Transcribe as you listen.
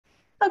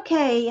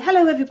Okay,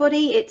 hello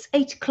everybody, it's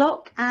 8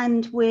 o'clock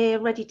and we're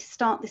ready to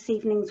start this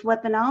evening's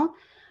webinar.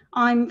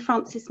 I'm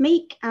Frances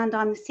Meek and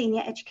I'm the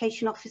Senior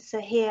Education Officer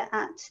here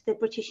at the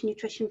British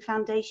Nutrition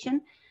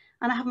Foundation,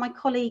 and I have my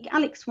colleague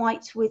Alex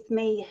White with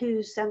me,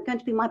 who's going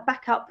to be my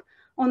backup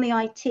on the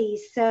IT.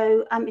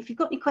 So if you've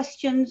got any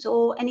questions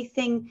or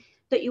anything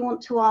that you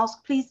want to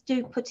ask, please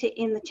do put it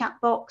in the chat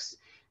box,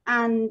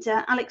 and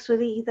Alex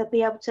will either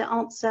be able to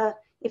answer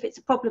if it's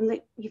a problem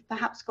that you've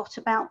perhaps got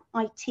about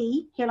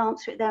IT, he'll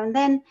answer it there and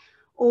then,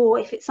 or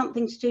if it's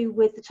something to do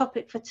with the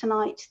topic for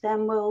tonight,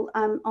 then we'll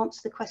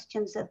answer the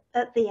questions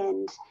at the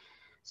end.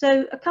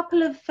 So a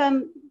couple of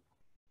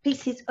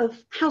pieces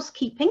of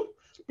housekeeping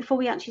before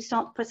we actually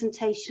start the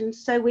presentation.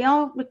 So we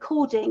are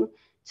recording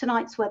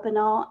tonight's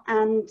webinar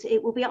and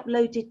it will be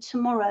uploaded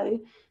tomorrow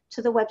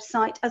to the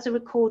website as a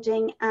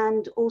recording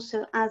and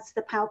also as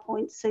the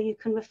PowerPoint, so you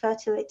can refer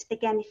to it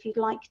again if you'd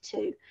like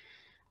to.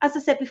 As I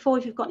said before,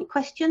 if you've got any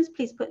questions,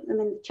 please put them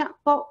in the chat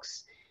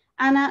box.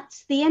 And at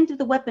the end of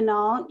the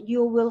webinar,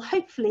 you will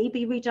hopefully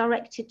be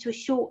redirected to a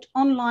short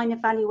online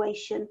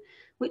evaluation,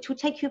 which will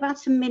take you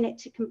about a minute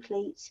to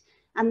complete,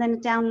 and then a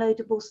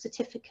downloadable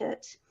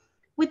certificate.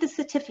 With the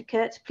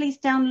certificate, please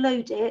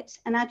download it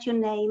and add your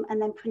name and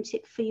then print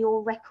it for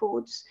your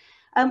records.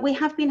 We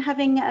have been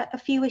having a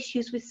few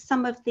issues with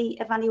some of the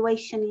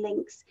evaluation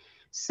links.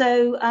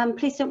 So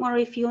please don't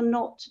worry if you're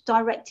not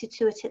directed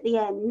to it at the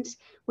end.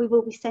 We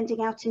will be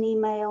sending out an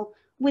email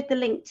with the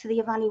link to the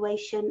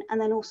evaluation and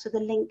then also the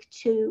link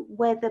to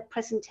where the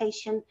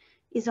presentation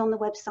is on the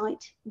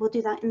website. We'll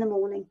do that in the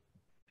morning.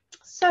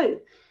 So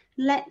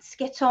let's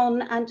get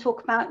on and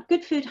talk about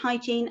good food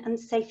hygiene and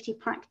safety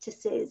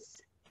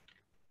practices.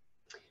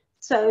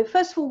 So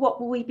first of all,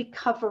 what will we be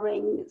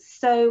covering?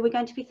 So we're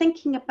going to be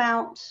thinking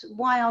about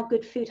why are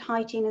good food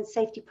hygiene and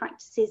safety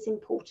practices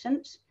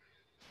important,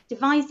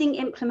 devising,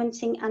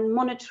 implementing and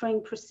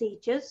monitoring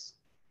procedures,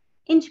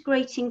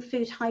 integrating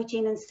food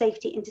hygiene and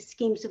safety into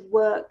schemes of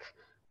work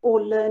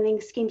or learning,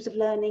 schemes of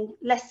learning,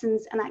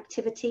 lessons and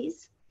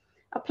activities,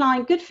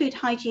 applying good food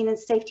hygiene and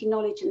safety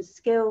knowledge and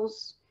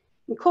skills,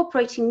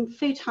 incorporating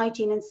food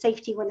hygiene and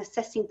safety when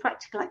assessing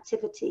practical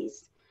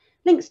activities,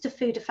 links to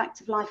food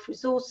effective life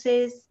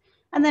resources,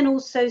 and then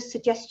also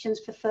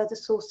suggestions for further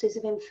sources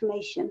of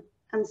information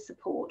and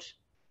support.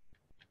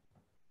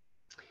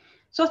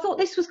 So I thought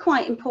this was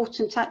quite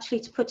important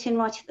actually to put in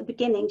right at the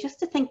beginning, just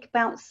to think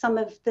about some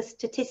of the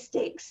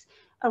statistics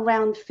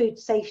around food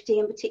safety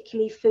and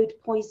particularly food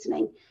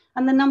poisoning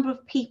and the number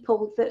of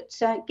people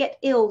that get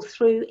ill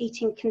through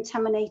eating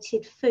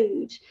contaminated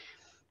food.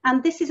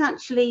 And this is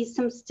actually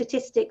some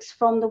statistics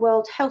from the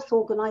World Health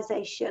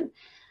Organization.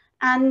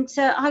 And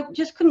I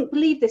just couldn't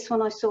believe this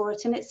when I saw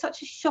it. And it's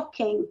such a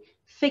shocking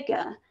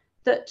figure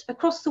that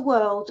across the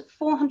world,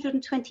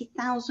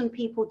 420,000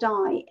 people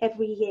die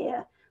every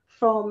year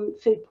from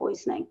food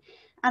poisoning,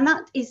 and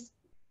that is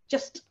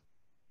just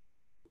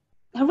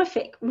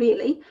horrific,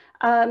 really,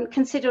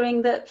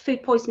 considering that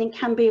food poisoning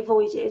can be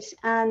avoided,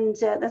 and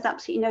there's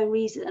absolutely no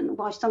reason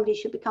why somebody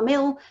should become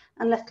ill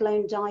and let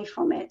alone die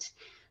from it.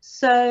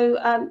 So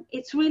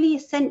it's really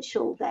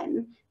essential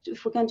then,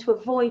 if we're going to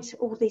avoid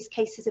all these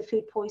cases of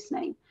food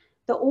poisoning,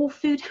 that all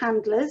food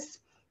handlers,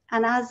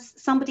 and as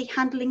somebody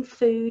handling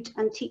food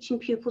and teaching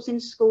pupils in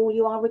school,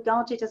 you are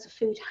regarded as a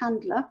food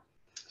handler.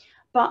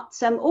 But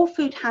all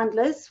food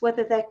handlers,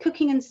 whether they're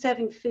cooking and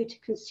serving food to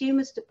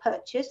consumers to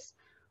purchase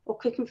or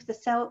cooking for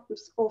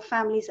themselves or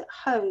families at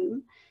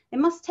home, they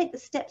must take the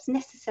steps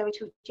necessary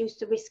to reduce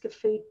the risk of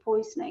food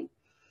poisoning.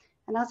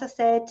 And as I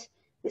said,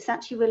 this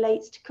actually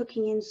relates to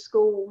cooking in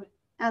school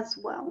as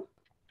well.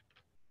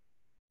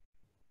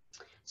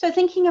 So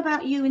thinking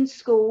about you in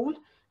school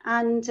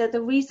and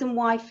the reason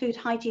why food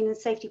hygiene and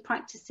safety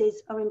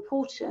practices are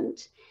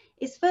important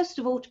is first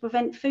of all to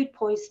prevent food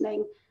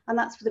poisoning, and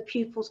that's for the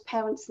pupils,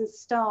 parents and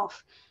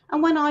staff.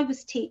 And when I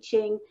was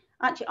teaching,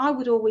 actually I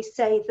would always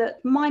say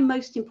that my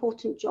most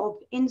important job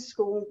in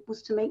school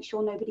was to make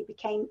sure nobody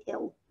became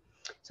ill.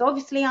 So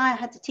obviously I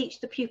had to teach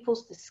the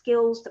pupils the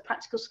skills, the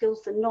practical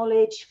skills, the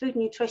knowledge, food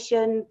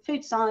nutrition,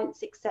 food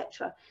science,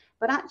 etc.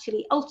 But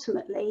actually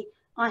ultimately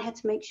I had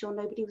to make sure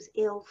nobody was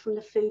ill from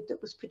the food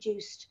that was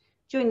produced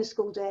during the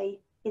school day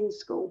in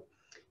school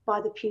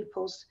by the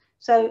pupils.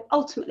 So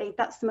ultimately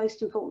that's the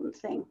most important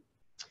thing.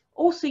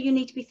 Also, you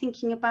need to be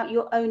thinking about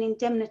your own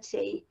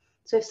indemnity.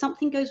 So if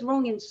something goes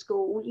wrong in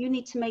school, you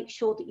need to make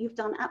sure that you've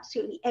done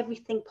absolutely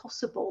everything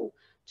possible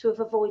to have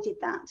avoided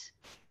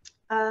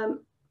that.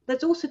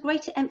 There's also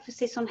greater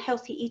emphasis on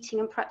healthy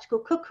eating and practical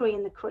cookery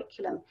in the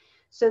curriculum.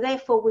 So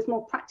therefore, with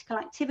more practical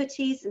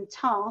activities and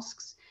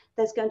tasks,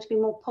 there's going to be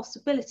more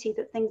possibility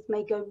that things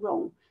may go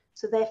wrong.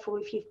 So therefore,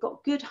 if you've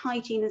got good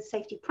hygiene and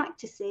safety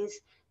practices,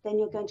 then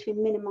you're going to be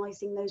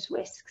minimizing those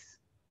risks.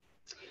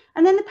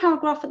 And then the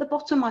paragraph at the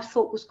bottom I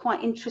thought was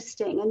quite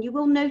interesting, and you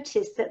will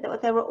notice that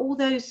there are all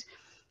those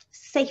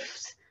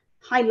safes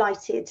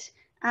highlighted,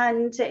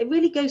 and it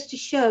really goes to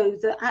show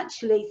that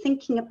actually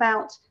thinking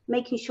about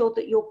making sure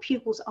that your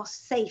pupils are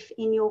safe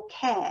in your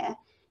care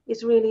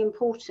is really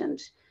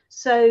important.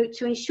 So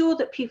to ensure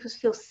that pupils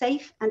feel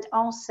safe and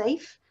are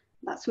safe,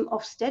 that's from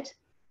Ofsted,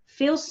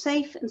 feels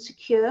safe and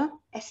secure,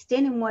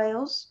 Estyn in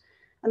Wales,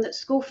 and that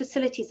school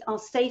facilities are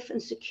safe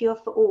and secure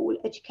for all,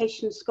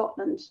 Education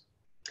Scotland.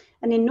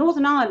 And in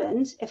Northern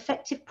Ireland,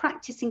 effective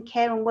practice in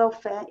care and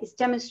welfare is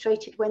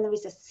demonstrated when there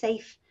is a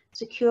safe,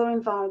 secure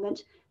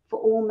environment for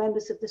all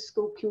members of the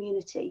school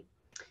community.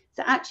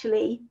 So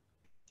actually,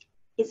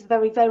 it's a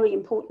very, very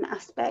important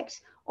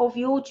aspect of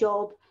your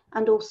job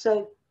and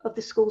also of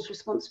the school's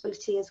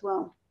responsibility as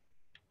well.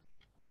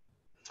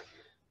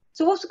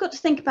 So we've also got to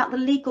think about the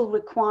legal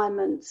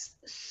requirements.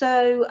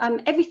 So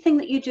everything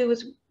that you do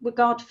with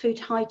regard to food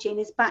hygiene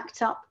is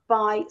backed up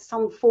by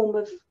some form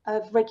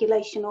of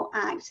regulation or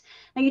act.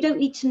 Now, you don't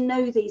need to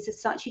know these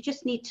as such, you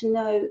just need to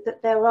know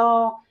that there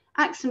are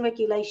acts and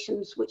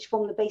regulations which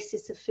form the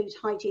basis of food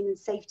hygiene and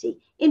safety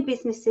in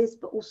businesses,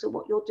 but also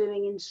what you're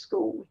doing in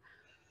school.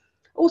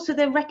 Also,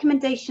 there are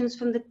recommendations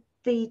from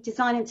the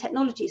Design and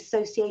Technology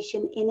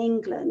Association in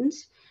England,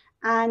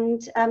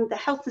 and the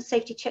health and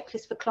safety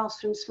checklist for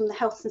classrooms from the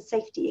Health and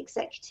Safety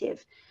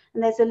Executive.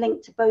 And there's a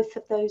link to both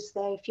of those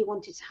there if you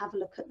wanted to have a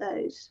look at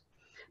those.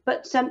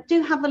 But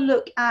do have a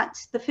look at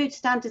the Food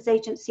Standards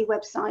Agency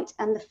website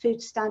and the Food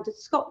Standards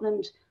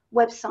Scotland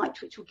website,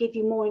 which will give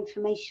you more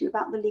information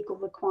about the legal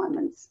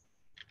requirements.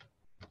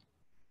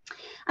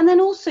 And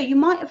then also, you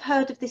might have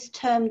heard of this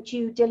term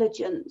due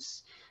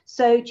diligence.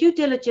 So due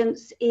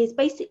diligence is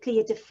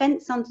basically a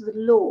defence under the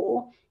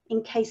law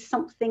in case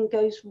something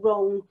goes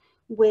wrong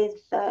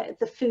with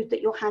the food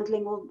that you're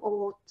handling,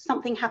 or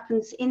something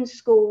happens in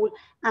school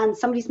and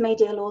somebody's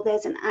made ill or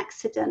there's an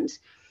accident.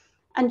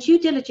 And due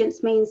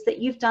diligence means that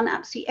you've done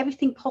absolutely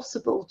everything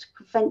possible to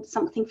prevent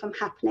something from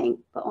happening,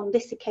 but on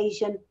this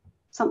occasion,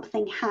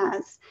 something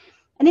has.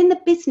 And in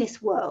the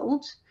business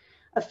world,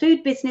 a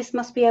food business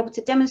must be able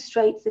to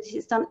demonstrate that it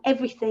has done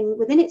everything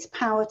within its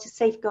power to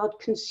safeguard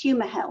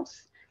consumer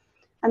health.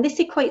 And this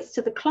equates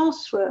to the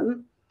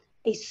classroom.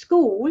 A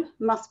school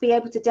must be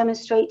able to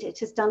demonstrate it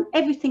has done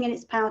everything in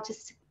its power to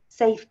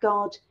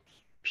safeguard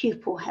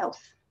pupil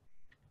health.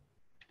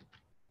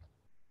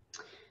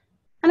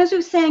 And as we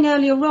were saying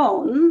earlier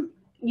on,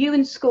 you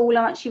in school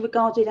are actually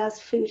regarded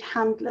as food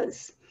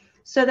handlers.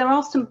 So there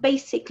are some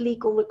basic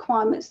legal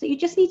requirements that you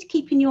just need to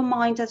keep in your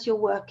mind as you're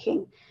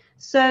working.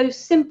 So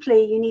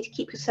simply, you need to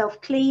keep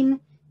yourself clean,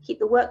 keep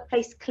the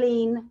workplace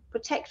clean,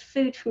 protect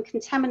food from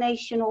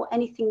contamination or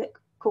anything that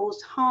could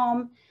cause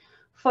harm,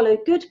 follow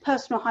good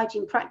personal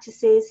hygiene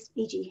practices,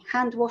 e.g.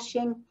 hand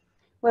washing,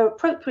 wear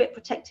appropriate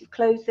protective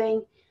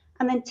clothing,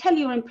 and then tell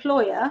your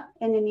employer,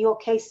 and in your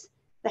case,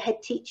 the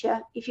head teacher,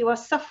 if you are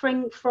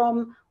suffering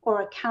from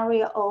or a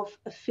carrier of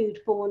a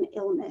foodborne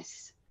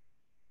illness.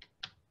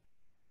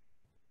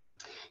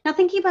 Now,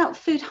 thinking about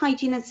food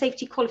hygiene and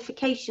safety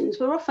qualifications,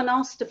 we're often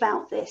asked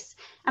about this,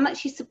 and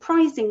actually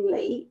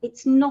surprisingly,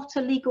 it's not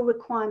a legal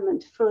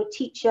requirement for a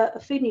teacher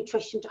of food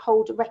nutrition to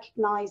hold a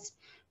recognised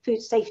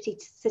food safety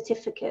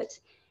certificate.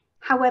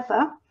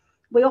 However,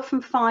 we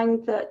often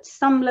find that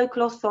some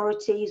local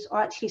authorities, or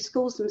actually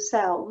schools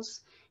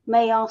themselves,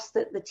 may ask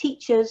that the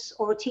teachers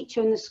or a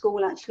teacher in the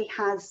school actually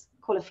has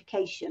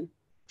qualification.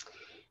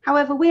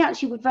 However, we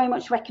actually would very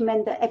much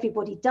recommend that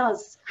everybody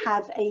does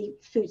have a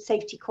food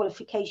safety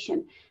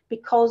qualification,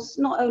 because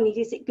not only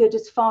is it good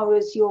as far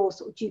as your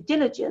sort of due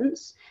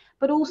diligence,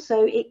 but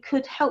also it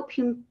could help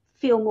you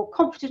feel more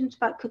confident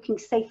about cooking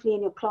safely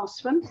in your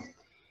classroom,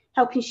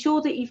 help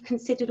ensure that you've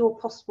considered all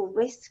possible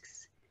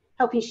risks,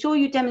 help ensure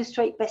you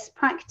demonstrate best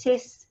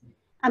practice,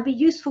 and be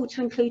useful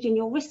to include in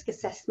your risk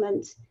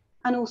assessment,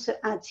 and also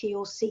add to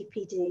your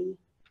CPD.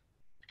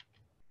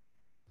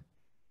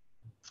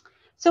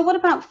 So what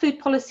about food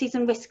policies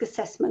and risk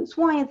assessments?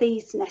 Why are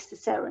these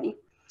necessary?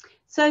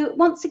 So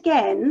once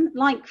again,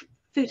 like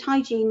food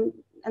hygiene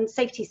and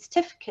safety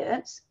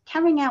certificates,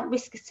 carrying out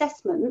risk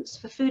assessments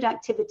for food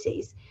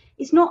activities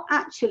is not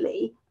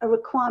actually a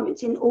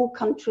requirement in all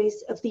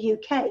countries of the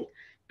UK.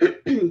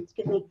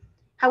 Excuse me.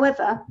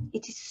 However,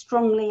 it is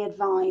strongly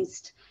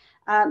advised.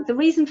 The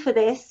reason for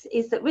this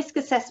is that risk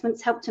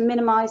assessments help to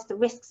minimise the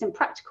risks in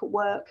practical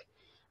work,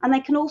 and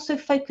they can also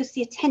focus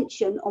the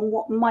attention on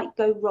what might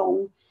go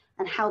wrong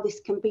and how this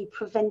can be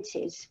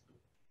prevented.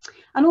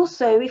 And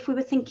also, if we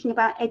were thinking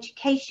about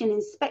education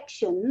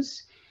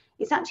inspections,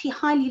 it's actually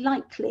highly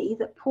likely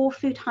that poor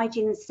food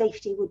hygiene and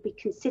safety would be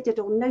considered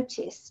or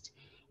noticed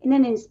in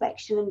an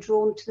inspection and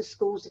drawn to the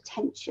school's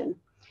attention.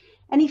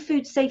 Any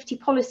food safety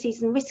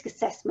policies and risk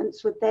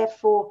assessments would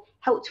therefore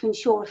help to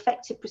ensure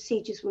effective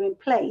procedures were in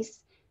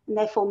place, and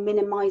therefore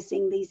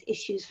minimising these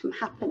issues from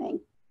happening.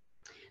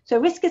 So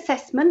risk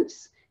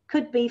assessments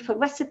could be for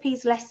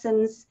recipes,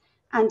 lessons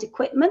and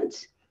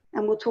equipment,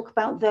 and we'll talk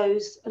about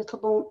those a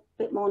little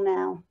bit more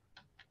now.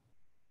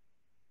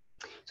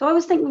 So I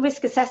always think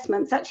risk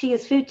assessments, actually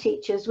as food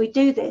teachers, we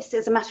do this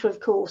as a matter of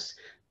course.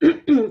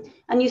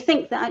 And you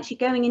think that actually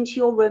going into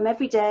your room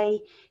every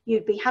day,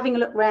 you'd be having a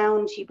look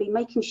round, you'd be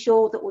making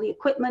sure that all the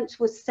equipment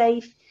was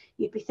safe,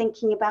 you'd be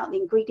thinking about the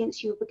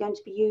ingredients you were going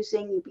to be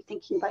using, you'd be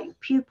thinking about your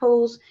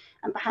pupils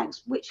and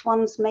perhaps which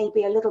ones may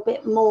be a little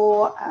bit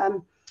more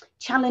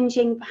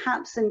challenging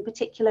perhaps in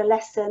particular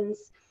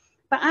lessons.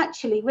 But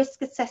actually,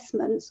 risk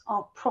assessments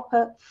are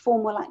proper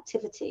formal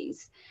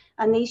activities,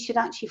 and these should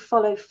actually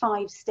follow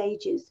 5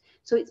 stages.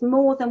 So it's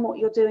more than what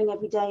you're doing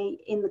every day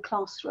in the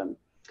classroom.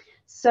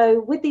 So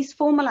with these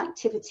formal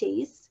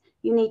activities,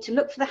 you need to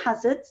look for the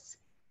hazards,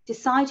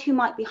 decide who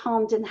might be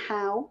harmed and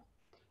how,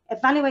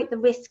 evaluate the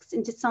risks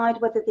and decide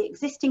whether the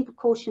existing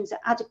precautions are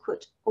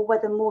adequate or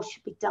whether more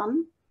should be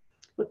done,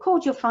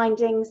 record your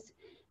findings,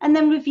 and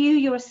then review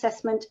your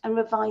assessment and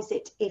revise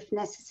it if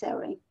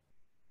necessary.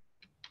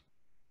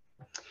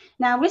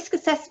 Now, risk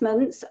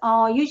assessments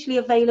are usually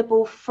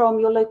available from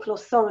your local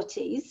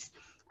authorities,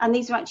 and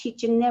these are actually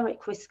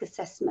generic risk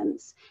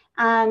assessments.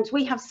 And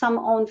we have some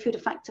on Food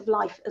Effective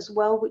Life as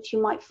well, which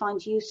you might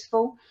find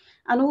useful.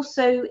 And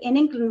also in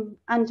England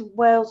and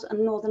Wales and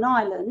Northern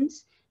Ireland,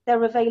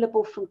 they're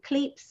available from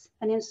CLEAPS,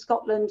 and in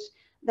Scotland,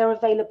 they're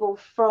available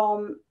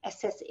from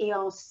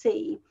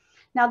SSERC.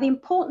 Now, the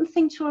important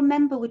thing to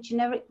remember with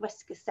generic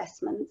risk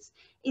assessments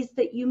is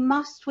that you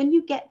must, when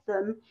you get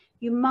them,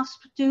 you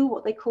must do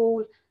what they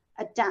call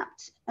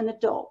adapt and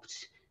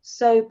adopt.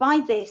 So by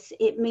this,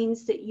 it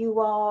means that you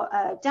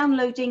are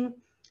downloading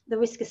the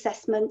risk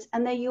assessment,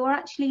 and then you are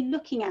actually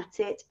looking at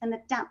it and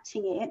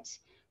adapting it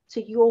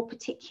to your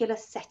particular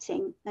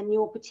setting and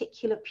your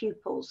particular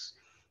pupils.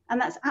 And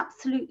that's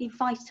absolutely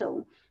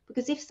vital,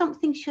 because if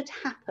something should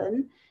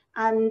happen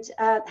and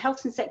the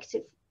health and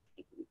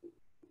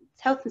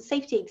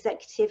safety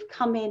executive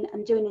come in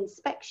and do an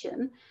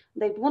inspection,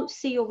 they'd want to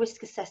see your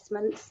risk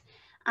assessments,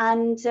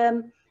 and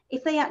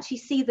if they actually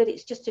see that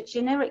it's just a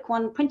generic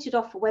one printed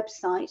off a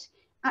website,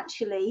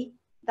 actually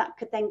that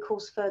could then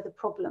cause further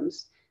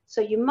problems.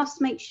 So you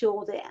must make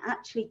sure that it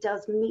actually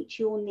does meet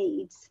your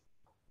needs.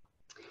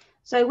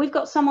 So we've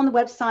got some on the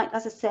website,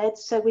 as I said.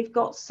 So we've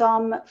got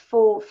some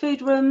for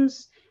food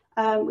rooms,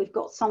 we've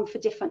got some for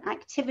different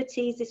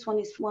activities. This one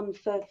is one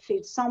for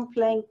food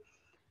sampling,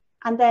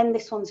 and then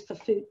this one's for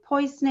food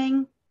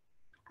poisoning.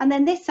 And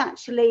then this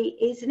actually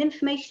is an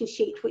information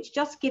sheet which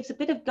just gives a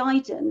bit of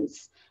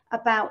guidance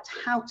about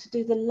how to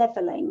do the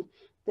levelling,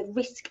 the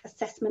risk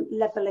assessment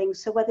levelling,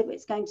 so whether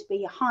it's going to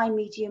be a high,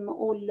 medium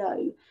or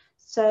low.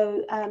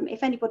 So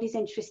if anybody's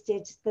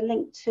interested, the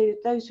link to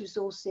those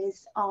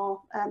resources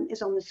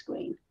is on the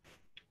screen.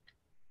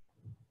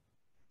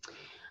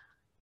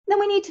 Then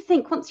we need to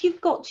think, once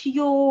you've got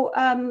your,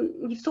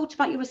 you've thought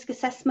about your risk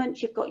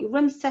assessment, you've got your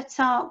room set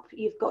up,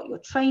 you've got your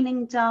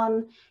training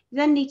done, you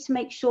then need to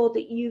make sure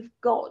that you've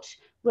got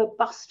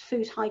robust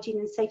food hygiene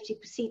and safety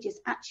procedures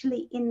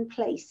actually in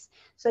place.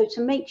 So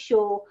to make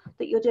sure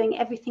that you're doing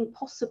everything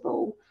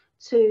possible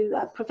to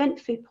prevent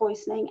food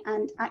poisoning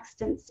and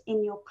accidents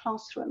in your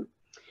classroom.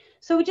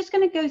 So we're just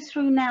going to go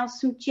through now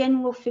some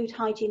general food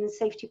hygiene and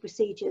safety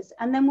procedures,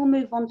 and then we'll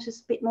move on to a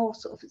bit more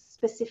sort of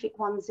specific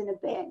ones in a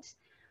bit.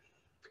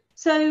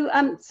 So,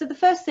 so the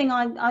first thing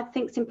I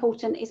think is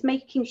important is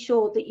making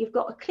sure that you've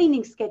got a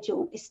cleaning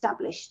schedule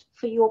established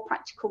for your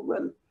practical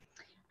room.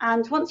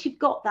 And once you've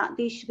got that,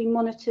 these should be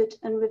monitored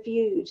and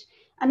reviewed.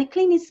 And a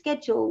cleaning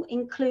schedule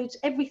includes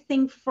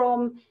everything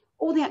from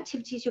all the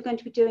activities you're going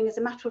to be doing as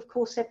a matter of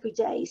course every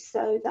day.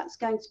 So that's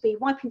going to be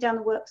wiping down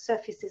the work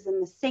surfaces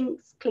and the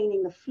sinks,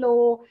 cleaning the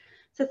floor.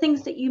 So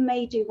things that you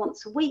may do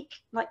once a week,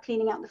 like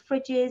cleaning out the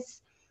fridges,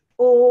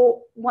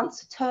 or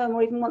once a term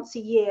or even once a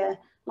year,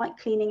 like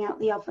cleaning out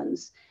the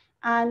ovens.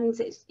 And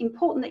it's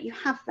important that you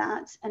have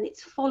that and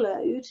it's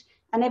followed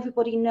and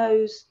everybody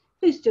knows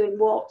who's doing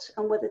what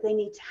and whether they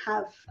need to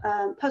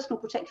have personal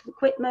protective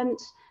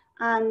equipment,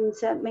 and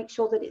make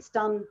sure that it's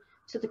done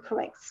to the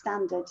correct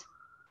standard.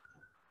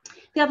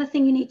 The other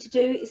thing you need to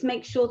do is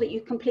make sure that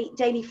you complete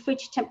daily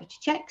fridge temperature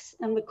checks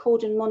and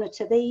record and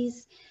monitor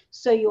these.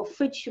 So your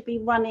fridge should be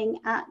running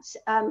at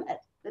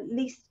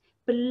least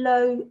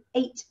below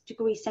 8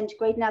 degrees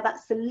centigrade. Now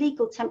that's the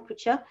legal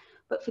temperature,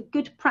 but for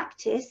good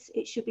practice,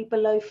 it should be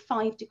below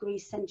 5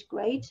 degrees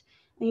centigrade.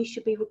 And you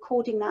should be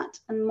recording that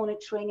and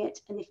monitoring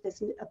it. And if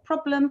there's a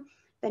problem,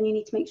 then you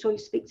need to make sure you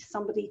speak to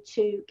somebody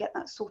to get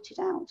that sorted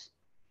out.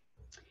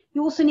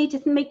 You also need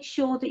to make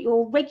sure that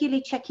you're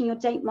regularly checking your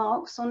date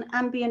marks on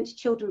ambient,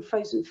 chilled and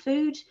frozen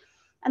food.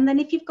 And then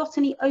if you've got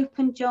any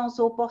open jars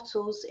or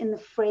bottles in the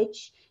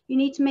fridge, you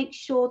need to make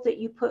sure that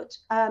you put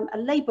a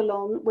label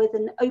on with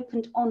an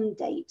opened on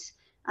date,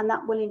 and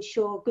that will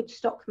ensure good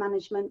stock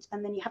management,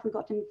 and then you haven't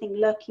got anything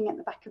lurking at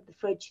the back of the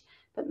fridge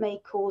that may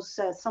cause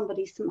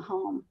somebody some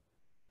harm.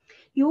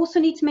 You also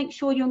need to make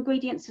sure your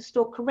ingredients are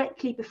stored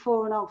correctly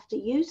before and after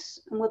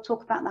use, and we'll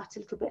talk about that a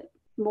little bit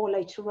more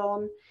later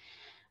on.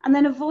 And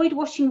then avoid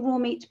washing raw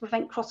meat to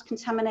prevent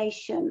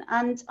cross-contamination.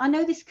 And I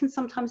know this can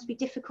sometimes be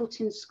difficult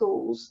in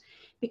schools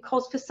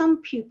because for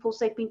some pupils,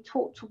 they've been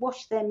taught to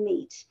wash their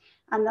meat,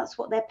 and that's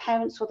what their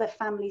parents or their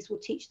families will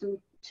teach them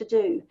to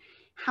do.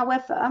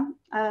 However,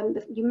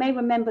 you may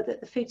remember that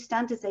the Food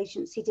Standards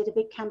Agency did a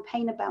big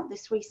campaign about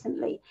this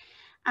recently,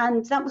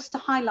 and that was to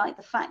highlight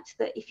the fact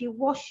that if you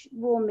wash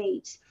raw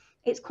meat,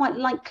 it's quite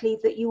likely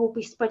that you will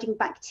be spreading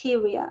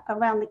bacteria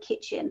around the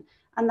kitchen,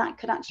 and that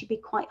could actually be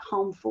quite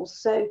harmful.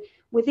 So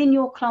within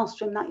your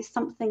classroom, that is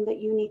something that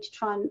you need to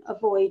try and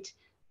avoid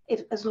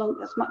as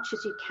much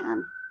as you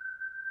can.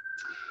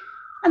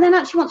 And then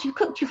actually once you've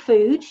cooked your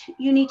food,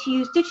 you need to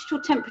use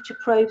digital temperature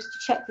probes to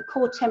check the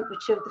core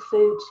temperature of the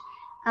food.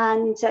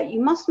 And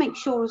you must make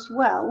sure as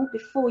well,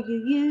 before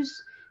you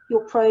use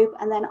your probe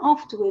and then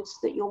afterwards,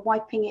 that you're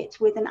wiping it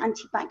with an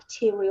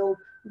antibacterial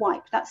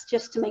wipe. That's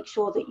just to make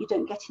sure that you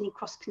don't get any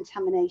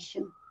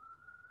cross-contamination.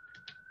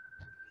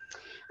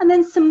 And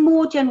then some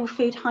more general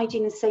food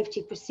hygiene and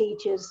safety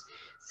procedures.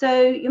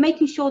 So you're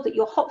making sure that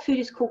your hot food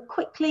is cooled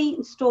quickly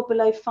and stored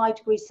below 5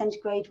 degrees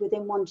centigrade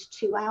within 1 to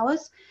 2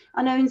 hours.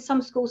 I know in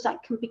some schools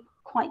that can be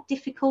quite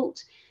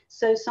difficult.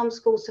 So some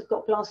schools have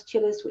got blast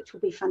chillers, which will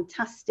be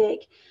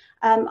fantastic.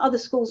 Other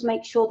schools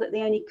make sure that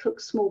they only cook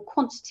small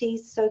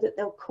quantities so that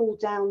they'll cool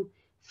down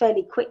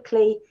fairly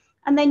quickly.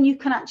 And then you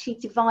can actually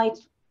divide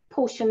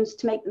portions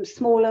to make them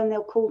smaller and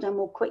they'll cool down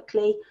more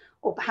quickly,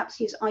 or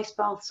perhaps use ice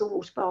baths or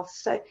water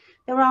baths. So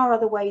there are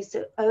other ways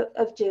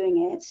of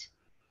doing it.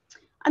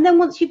 And then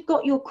once you've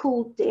got your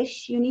cooled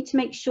dish, you need to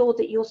make sure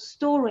that you're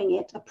storing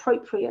it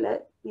appropriately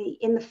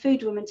in the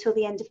food room until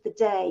the end of the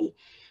day.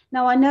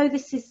 Now, I know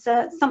this is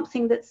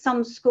something that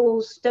some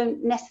schools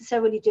don't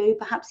necessarily do.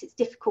 Perhaps it's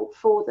difficult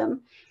for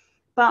them.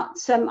 But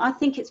I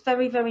think it's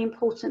very, very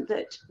important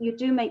that you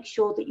do make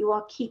sure that you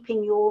are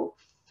keeping your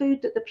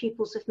food that the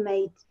pupils have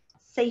made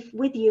safe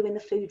with you in the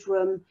food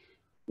room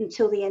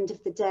until the end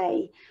of the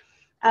day.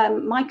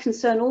 My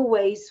concern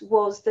always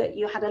was that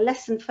you had a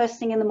lesson first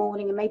thing in the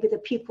morning and maybe the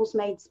pupils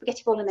made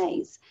spaghetti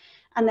bolognese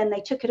and then they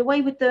took it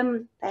away with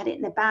them, they had it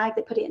in their bag,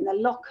 they put it in their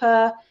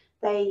locker,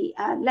 they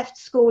left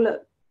school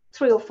at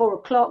 3 or 4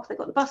 o'clock, they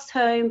got the bus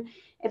home,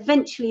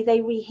 eventually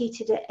they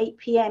reheated at 8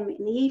 p.m.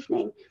 in the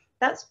evening.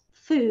 That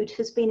food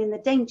has been in the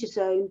danger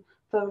zone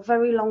for a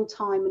very long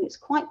time, and it's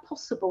quite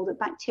possible that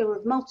bacteria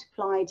have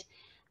multiplied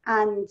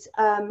and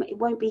it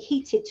won't be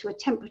heated to a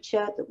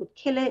temperature that would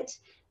kill it,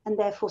 and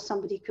therefore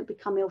somebody could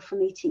become ill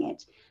from eating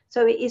it.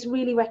 So it is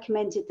really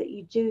recommended that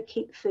you do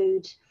keep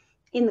food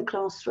in the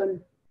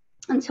classroom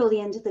until the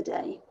end of the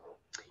day.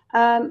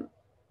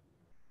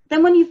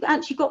 Then when you've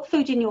actually got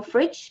food in your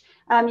fridge,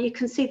 you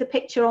can see the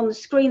picture on the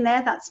screen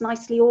there, that's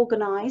nicely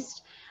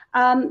organised.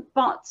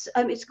 But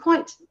it's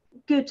quite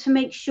good to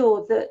make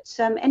sure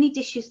that any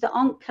dishes that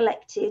aren't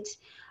collected,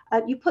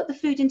 you put the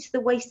food into the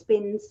waste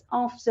bins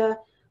after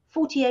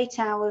 48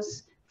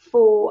 hours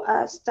for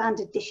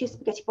standard dishes,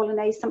 spaghetti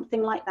bolognese,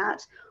 something like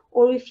that.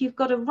 Or if you've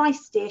got a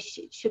rice dish,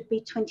 it should be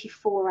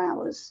 24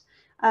 hours.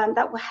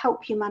 That will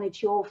help you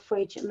manage your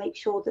fridge and make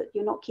sure that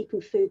you're not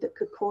keeping food that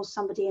could cause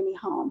somebody any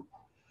harm.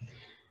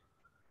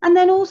 And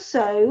then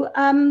also,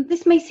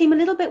 this may seem a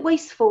little bit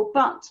wasteful,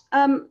 but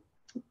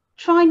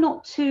try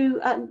not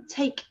to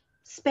take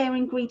spare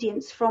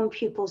ingredients from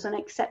pupils and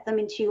accept them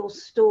into your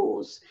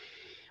stores.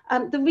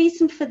 The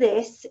reason for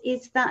this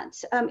is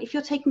that if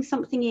you're taking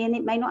something in,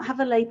 it may not have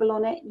a label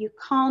on it. You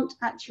can't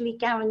actually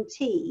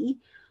guarantee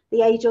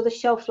the age or the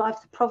shelf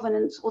life, the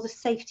provenance or the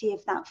safety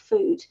of that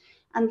food.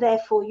 And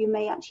therefore, you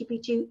may actually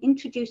be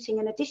introducing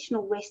an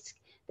additional risk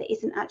that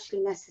isn't actually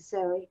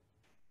necessary.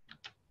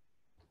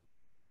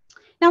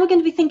 Now we're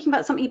going to be thinking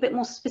about something a bit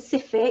more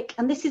specific,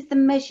 and this is the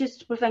measures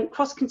to prevent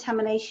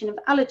cross-contamination of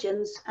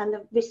allergens and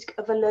the risk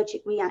of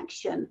allergic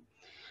reaction.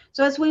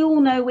 So as we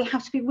all know, we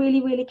have to be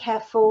really, really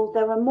careful.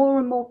 There are more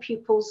and more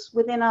pupils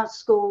within our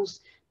schools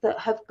that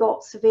have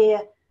got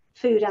severe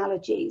food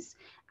allergies,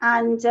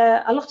 and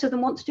a lot of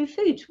them want to do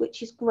food,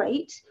 which is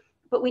great,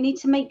 but we need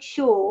to make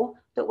sure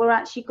that we're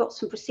actually got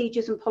some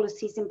procedures and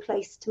policies in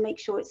place to make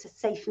sure it's a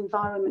safe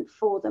environment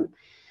for them.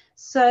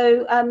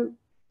 So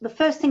the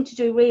first thing to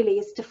do really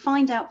is to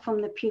find out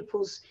from the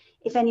pupils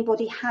if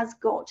anybody has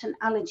got an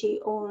allergy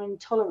or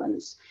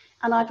intolerance.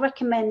 And I'd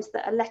recommend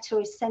that a letter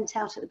is sent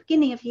out at the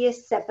beginning of year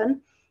 7,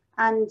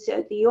 and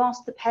you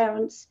ask the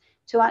parents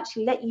to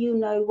actually let you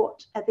know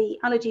what the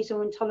allergies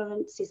or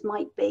intolerances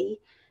might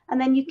be.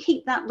 And then you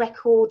keep that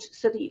record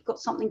so that you've got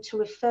something to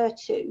refer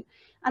to.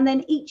 And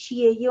then each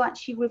year you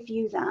actually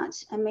review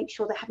that and make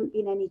sure there haven't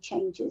been any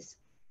changes.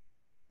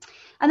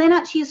 And then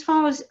actually, as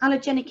far as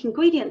allergenic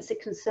ingredients are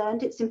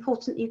concerned, it's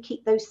important that you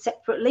keep those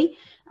separately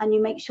and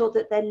you make sure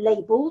that they're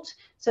labelled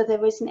so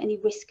there isn't any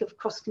risk of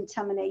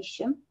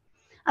cross-contamination.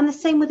 And the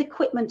same with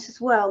equipment as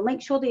well.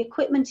 Make sure the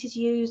equipment is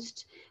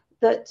used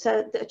that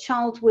a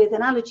child with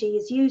an allergy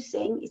is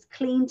using is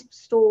cleaned,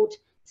 stored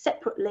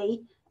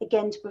separately,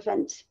 again to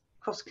prevent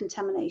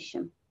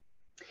cross-contamination.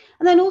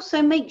 And then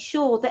also make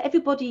sure that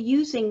everybody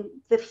using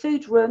the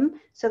food room,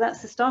 so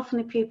that's the staff and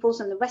the pupils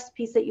and the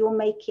recipes that you're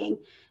making,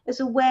 is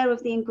aware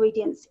of the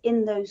ingredients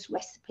in those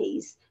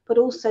recipes, but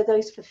also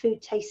those for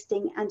food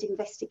tasting and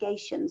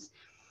investigations.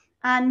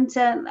 And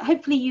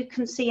hopefully you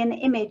can see an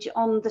image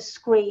on the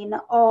screen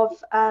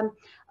of a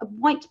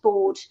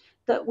whiteboard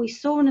that we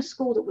saw in a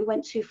school that we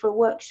went to for a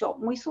workshop,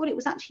 and we thought it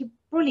was actually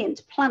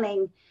brilliant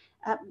planning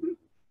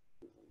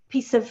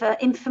piece of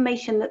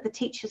information that the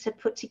teachers had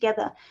put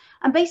together.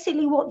 And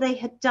basically what they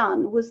had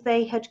done was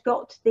they had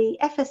got the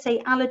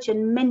FSA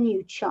allergen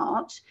menu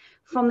chart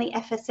from the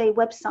FSA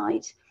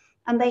website,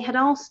 and they had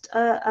asked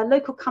a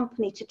local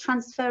company to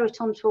transfer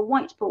it onto a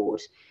whiteboard.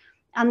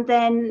 And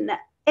then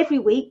every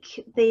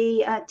week,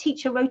 the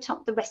teacher wrote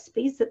up the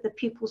recipes that the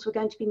pupils were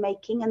going to be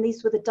making, and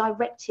these were the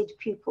directed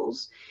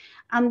pupils.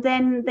 And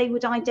then they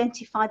would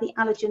identify the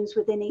allergens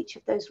within each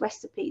of those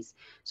recipes.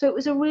 So it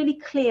was a really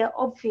clear,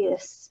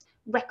 obvious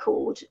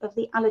record of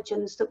the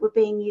allergens that were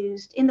being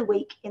used in the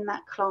week in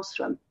that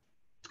classroom.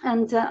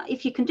 And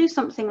if you can do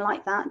something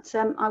like that,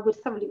 I would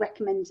thoroughly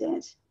recommend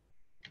it.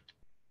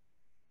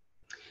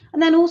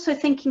 And then also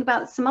thinking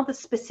about some other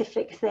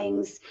specific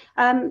things,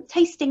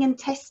 tasting and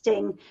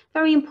testing,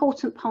 very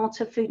important part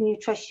of food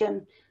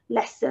nutrition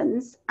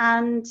lessons.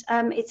 And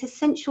it's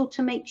essential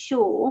to make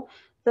sure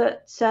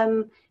that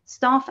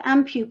staff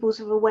and pupils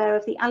are aware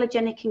of the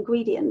allergenic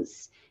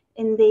ingredients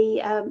in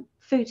the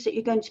foods that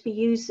you're going to be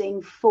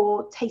using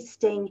for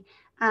tasting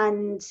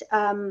and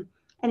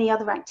any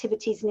other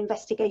activities and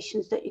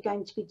investigations that you're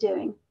going to be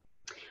doing.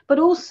 But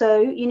also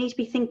you need to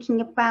be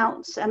thinking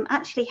about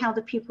actually how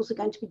the pupils are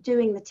going to be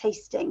doing the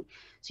tasting.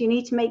 So you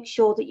need to make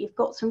sure that you've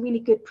got some really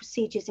good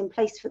procedures in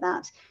place for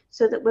that,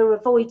 so that we're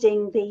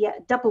avoiding the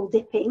double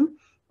dipping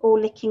or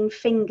licking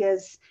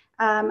fingers.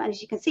 And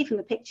as you can see from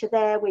the picture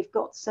there, we've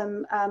got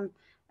some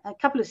a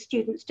couple of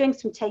students doing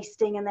some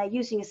tasting, and they're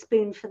using a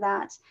spoon for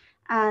that,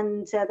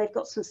 and they've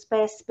got some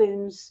spare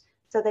spoons,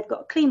 so they've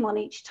got a clean one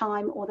each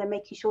time, or they're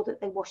making sure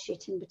that they wash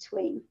it in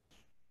between.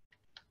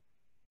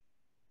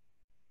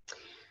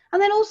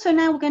 And then also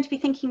now we're going to be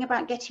thinking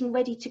about getting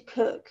ready to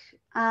cook,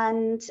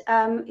 and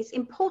it's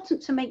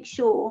important to make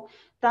sure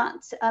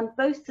that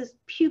both the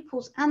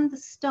pupils and the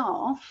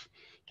staff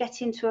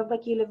get into a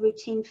regular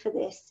routine for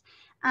this.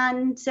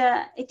 And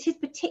it is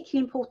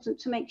particularly important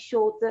to make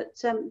sure that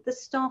the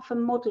staff are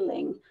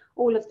modelling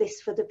all of this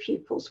for the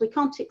pupils. We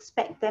can't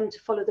expect them to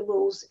follow the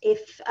rules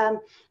if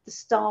the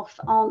staff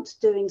aren't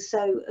doing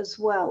so as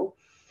well.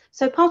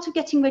 So part of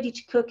getting ready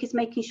to cook is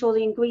making sure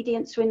the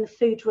ingredients are in the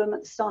food room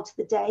at the start of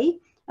the day,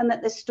 and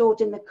that they're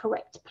stored in the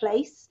correct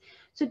place.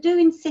 So do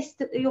insist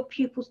that your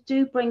pupils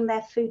do bring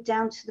their food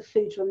down to the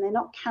food room. They're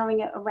not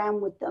carrying it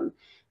around with them,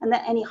 and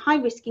that any high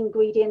risk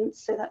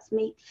ingredients, so that's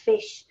meat,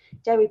 fish,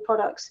 dairy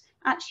products,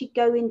 actually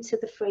go into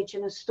the fridge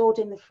and are stored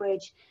in the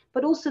fridge.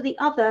 But also the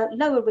other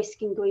lower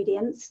risk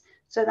ingredients,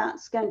 so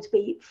that's going to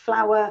be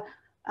flour,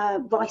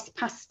 rice,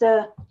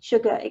 pasta,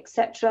 sugar,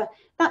 etc.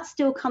 That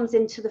still comes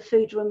into the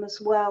food room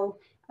as well,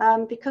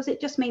 because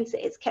it just means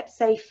that it's kept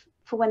safe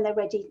for when they're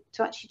ready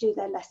to actually do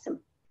their lesson.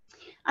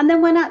 And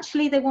then when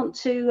actually they want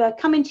to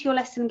come into your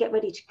lesson and get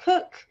ready to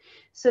cook,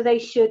 so they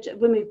should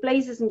remove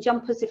blazers and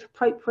jumpers if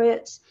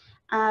appropriate,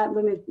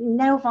 remove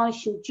nail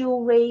varnish and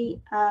jewellery.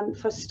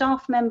 For a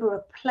staff member,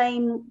 a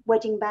plain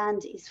wedding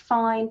band is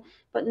fine,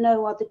 but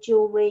no other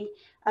jewellery.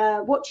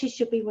 Watches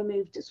should be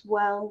removed as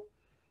well.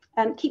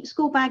 Keep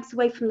school bags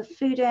away from the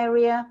food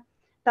area.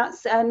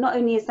 That's not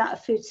only is that a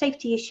food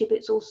safety issue, but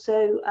it's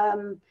also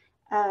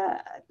a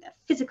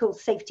physical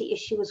safety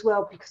issue as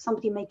well, because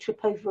somebody may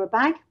trip over a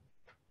bag.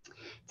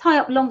 Tie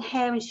up long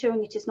hair,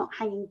 ensuring it is not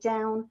hanging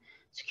down.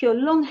 Secure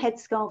long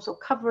headscarves or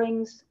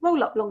coverings.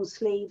 Roll up long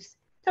sleeves.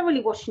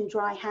 Thoroughly wash and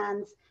dry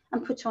hands,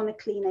 and put on a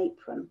clean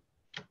apron.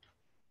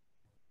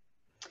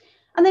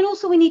 And then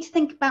also we need to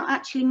think about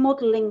actually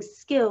modelling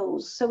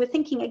skills. So we're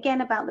thinking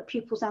again about the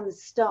pupils and the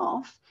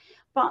staff,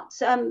 but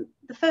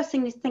the first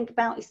thing to think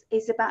about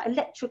is about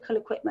electrical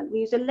equipment.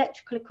 We use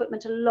electrical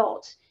equipment a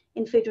lot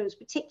in food rooms,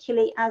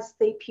 particularly as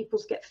the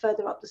pupils get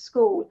further up the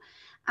school.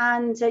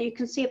 And you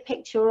can see a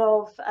picture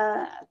of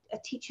a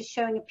teacher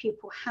showing a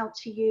pupil how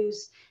to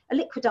use a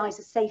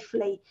liquidizer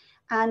safely.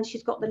 And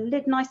she's got the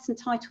lid nice and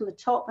tight on the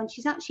top, and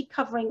she's actually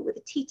covering it with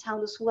a tea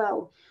towel as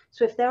well.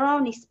 So if there are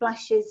any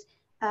splashes,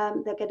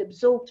 they'll get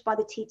absorbed by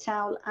the tea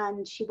towel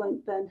and she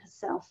won't burn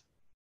herself.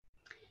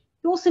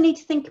 You also need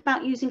to think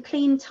about using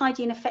clean,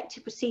 tidy and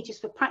effective procedures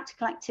for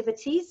practical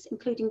activities,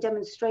 including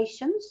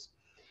demonstrations.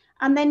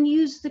 And then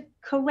use the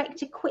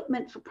correct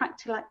equipment for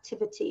practical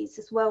activities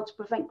as well to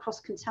prevent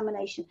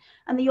cross-contamination.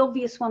 And the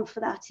obvious one for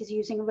that is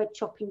using a red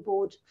chopping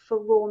board for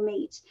raw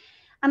meat.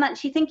 And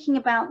actually thinking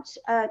about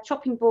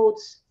chopping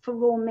boards for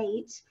raw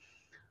meat,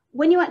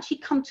 when you actually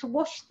come to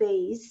wash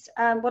these,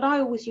 what I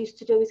always used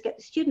to do is get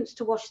the students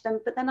to wash them,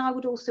 but then I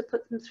would also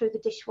put them through the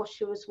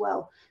dishwasher as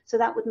well. So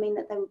that would mean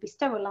that they would be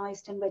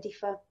sterilised and ready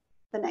for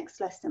the next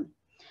lesson.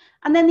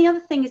 And then the other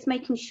thing is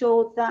making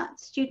sure that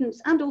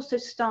students and also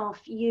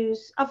staff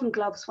use oven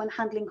gloves when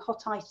handling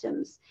hot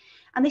items.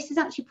 And this is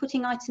actually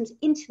putting items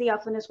into the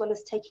oven as well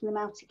as taking them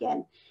out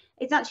again.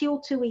 It's actually all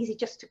too easy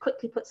just to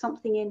quickly put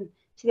something in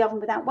to the oven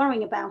without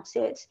worrying about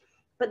it.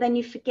 But then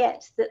you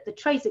forget that the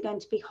trays are going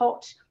to be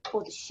hot,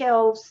 or the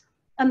shelves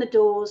and the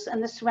doors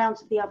and the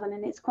surrounds of the oven,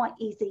 and it's quite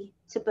easy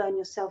to burn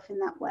yourself in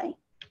that way.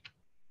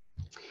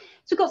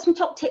 So we've got some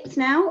top tips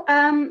now.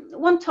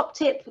 One top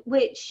tip,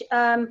 which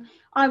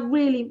I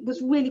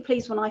was really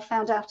pleased when I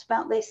found out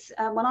about this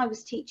when I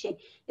was teaching,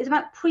 is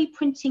about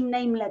pre-printing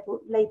name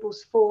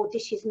labels for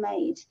dishes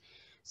made.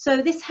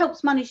 So this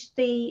helps manage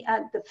the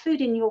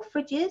food in your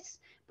fridges,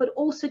 but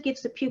also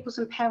gives the pupils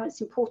and parents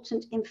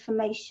important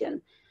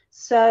information.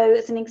 So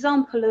as an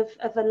example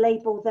of a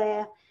label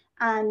there,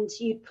 and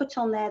you put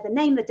on there the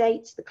name, the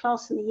date, the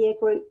class and the year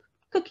group,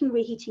 cooking,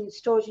 reheating and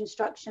storage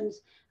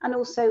instructions, and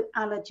also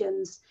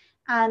allergens.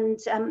 And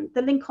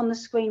the link on the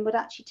screen would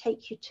actually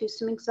take you to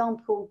some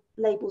example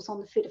labels on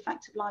the Food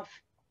Effective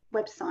Life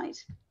website.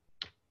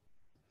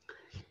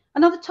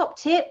 Another top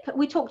tip,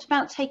 we talked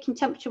about taking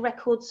temperature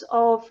records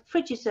of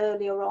fridges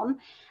earlier on.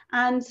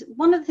 And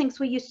one of the things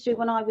we used to do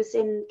when I was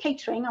in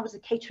catering, I was a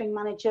catering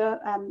manager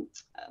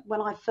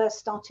when I first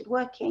started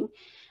working.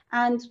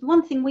 And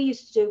one thing we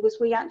used to do was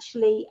we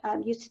actually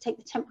used to take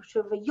the temperature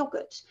of a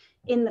yogurt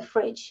in the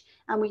fridge.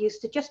 And we used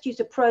to just use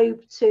a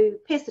probe to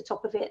pierce the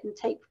top of it and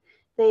take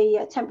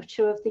the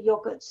temperature of the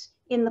yogurt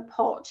in the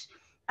pot.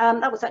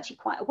 That was actually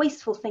quite a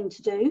wasteful thing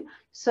to do.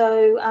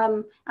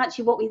 So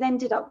actually what we then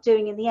ended up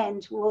doing in the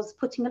end was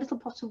putting a little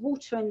pot of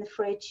water in the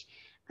fridge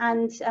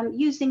and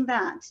using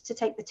that to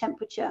take the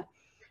temperature.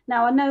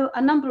 Now, I know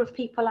a number of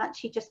people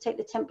actually just take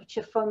the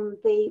temperature from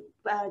the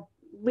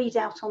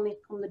readout on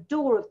the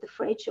door of the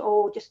fridge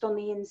or just on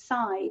the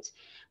inside,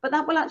 but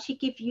that will actually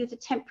give you the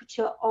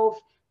temperature of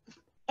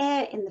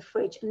air in the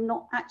fridge and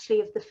not actually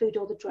of the food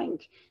or the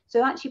drink.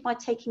 So actually by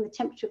taking the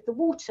temperature of the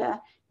water,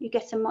 you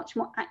get a much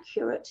more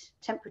accurate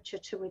temperature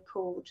to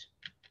record.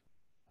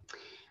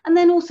 And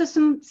then also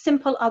some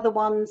simple other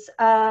ones.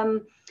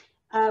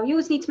 You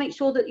always need to make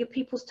sure that your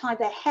pupils tie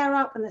their hair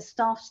up and the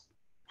staff's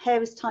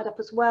hair is tied up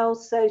as well.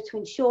 So to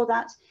ensure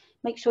that,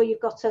 make sure you've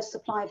got a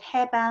supply of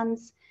hair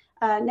bands,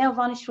 nail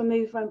varnish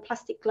remover and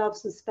plastic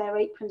gloves and spare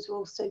aprons are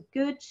also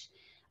good.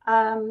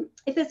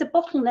 If there's a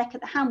bottleneck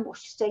at the hand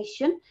wash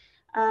station,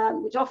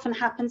 which often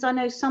happens, I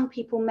know some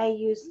people may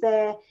use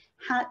their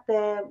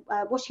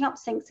washing up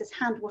sinks as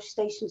hand wash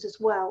stations as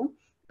well.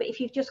 But if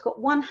you've just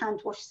got one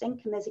hand wash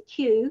sink and there's a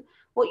queue,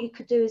 what you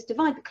could do is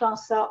divide the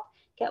class up,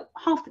 get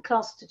half the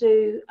class to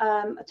do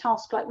a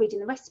task like reading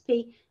the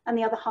recipe and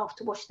the other half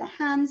to wash their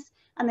hands,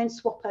 and then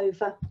swap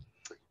over.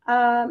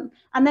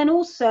 And then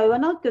also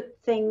another good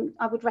thing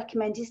I would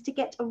recommend is to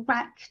get a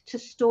rack to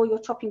store your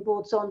chopping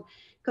boards on,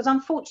 because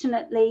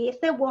unfortunately if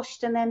they're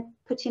washed and then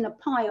put in a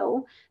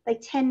pile, they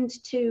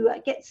tend to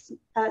get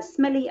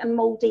smelly and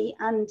mouldy,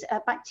 and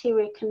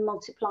bacteria can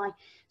multiply.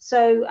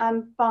 So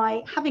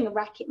by having a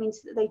rack, it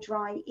means that they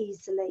dry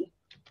easily.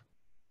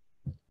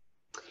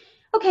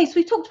 Okay, so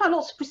we've talked about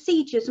lots of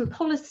procedures and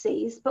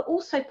policies, but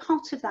also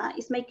part of that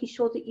is making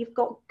sure that you've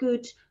got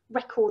good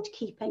record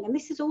keeping, and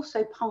this is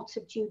also part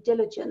of due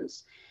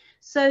diligence.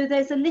 So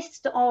there's a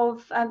list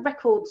of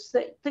records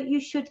that you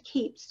should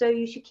keep. So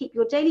you should keep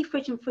your daily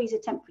fridge and freezer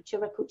temperature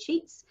record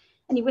sheets,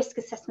 any risk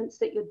assessments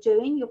that you're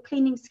doing, your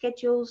cleaning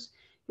schedules,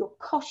 your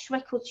COSH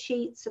record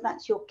sheets, so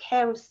that's your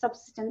care of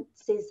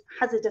substances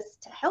hazardous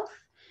to health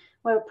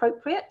where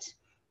appropriate,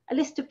 a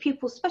list of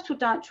pupils' special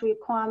dietary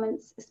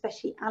requirements,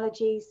 especially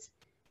allergies,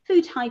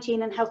 food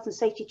hygiene and health and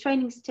safety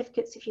training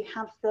certificates if you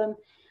have them,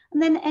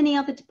 and then any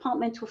other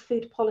departmental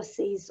food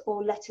policies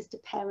or letters to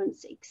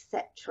parents,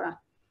 etc.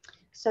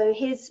 So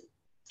here's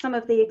some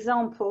of the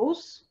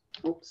examples,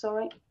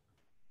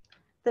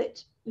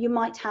 that you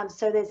might have.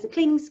 So there's the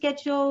cleaning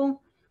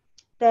schedule,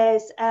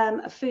 there's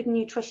a food and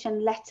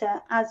nutrition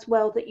letter as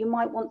well that you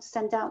might want to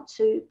send out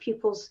to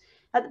pupils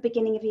at the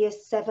beginning of year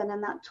 7,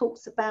 and that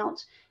talks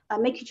about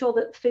making sure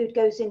that food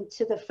goes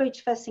into the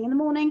fridge first thing in the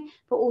morning,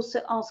 but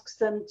also asks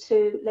them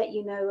to let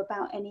you know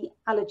about any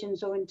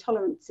allergens or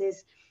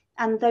intolerances.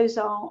 And those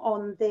are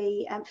on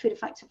the Food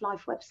Effective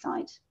Life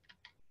website.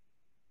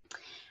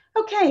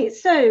 Okay,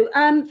 so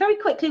very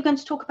quickly we're going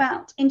to talk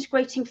about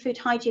integrating food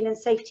hygiene and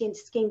safety into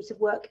schemes of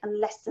work and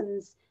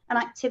lessons and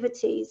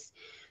activities.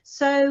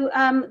 So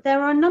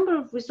there are a number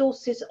of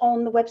resources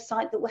on the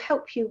website that will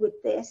help you with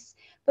this,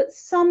 but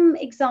some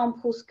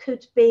examples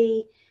could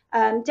be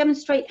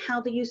demonstrate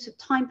how the use of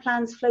time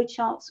plans, flow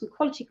charts and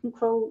quality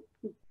control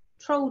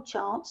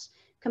charts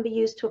can be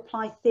used to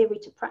apply theory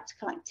to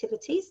practical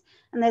activities.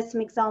 And there's some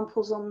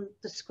examples on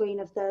the screen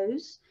of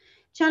those.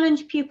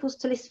 Challenge pupils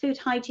to list food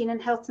hygiene and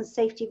health and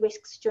safety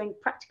risks during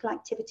practical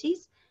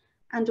activities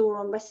and or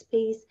on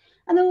recipes.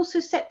 And then also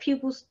set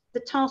pupils the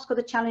task or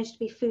the challenge to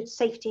be food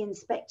safety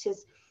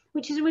inspectors,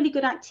 which is a really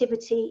good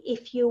activity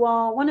if you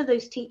are one of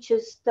those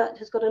teachers that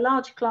has got a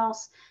large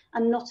class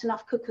and not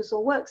enough cookers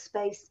or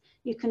workspace.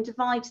 You can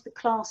divide the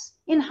class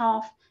in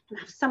half and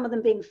have some of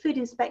them being food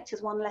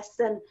inspectors one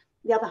lesson,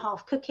 the other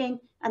half cooking,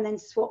 and then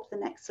swap the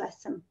next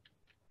lesson.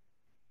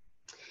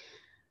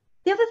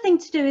 The other thing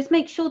to do is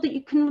make sure that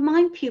you can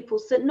remind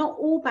pupils that not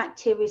all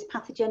bacteria is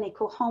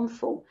pathogenic or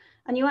harmful,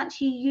 and you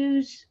actually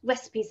use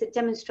recipes that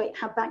demonstrate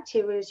how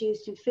bacteria is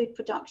used in food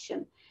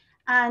production.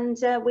 And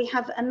we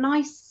have a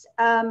nice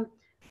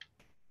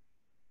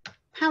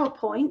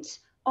PowerPoint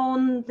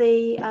on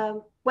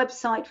the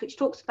website which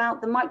talks about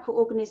the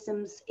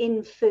microorganisms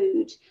in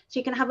food. So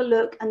you can have a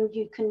look and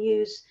you can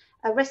use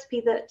a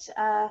recipe that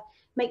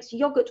makes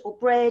yogurt or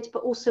bread,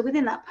 but also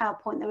within that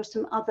PowerPoint there are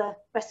some other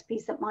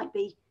recipes that might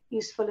be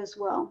useful as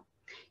well.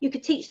 You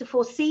could teach the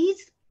 4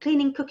 C's,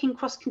 cleaning, cooking,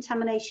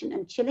 cross-contamination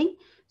and chilling,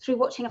 through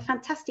watching a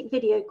fantastic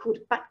video called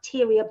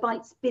Bacteria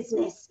Bites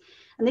Business.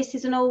 And this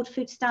is an old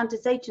Food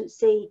Standards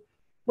Agency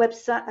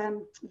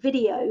website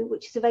video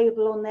which is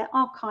available on their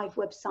archive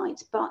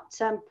website, but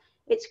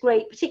it's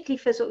great, particularly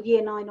for sort of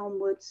year 9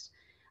 onwards.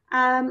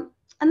 And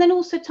then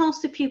also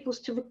task the pupils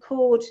to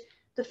record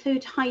the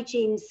food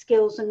hygiene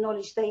skills and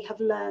knowledge they have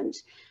learned.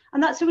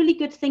 And that's a really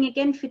good thing,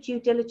 again, for due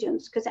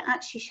diligence, because it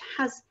actually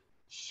has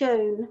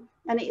shown,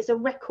 and it is a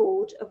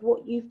record of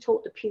what you've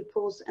taught the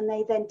pupils, and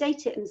they then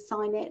date it and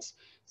sign it,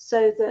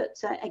 so that,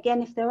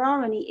 again, if there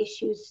are any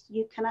issues,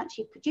 you can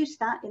actually produce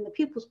that in the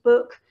pupil's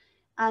book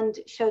and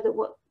show that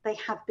what they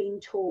have been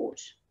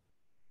taught.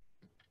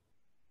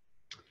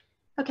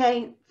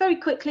 Okay, very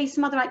quickly,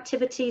 some other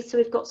activities. So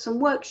we've got some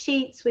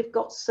worksheets, we've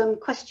got some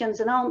questions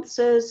and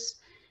answers,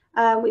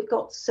 we've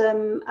got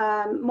some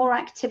more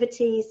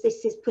activities.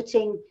 This is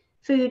putting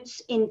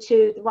foods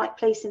into the right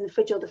place in the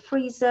fridge or the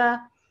freezer.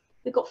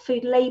 We've got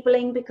food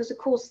labelling, because of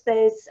course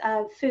there's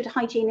food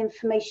hygiene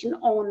information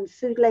on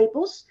food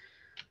labels.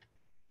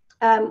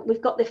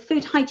 We've got the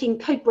food hygiene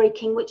code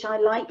breaking, which I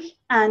like,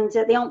 and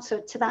the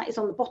answer to that is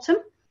on the bottom.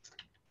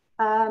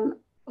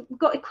 We've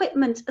got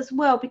equipment as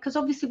well, because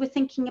obviously we're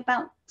thinking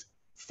about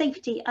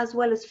safety as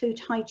well as food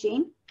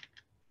hygiene.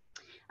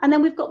 And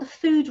then we've got the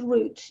food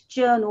route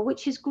journal,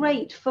 which is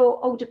great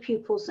for older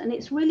pupils, and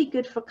it's really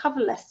good for a cover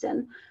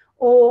lesson,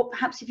 or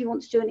perhaps if you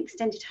want to do an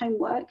extended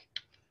homework.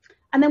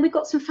 And then we've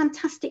got some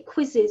fantastic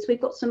quizzes. We've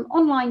got some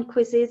online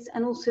quizzes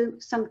and also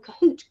some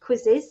Kahoot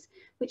quizzes,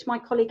 which my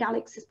colleague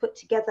Alex has put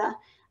together.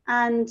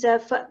 And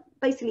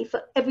basically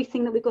for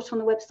everything that we've got on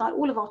the website,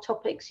 all of our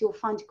topics, you'll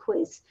find a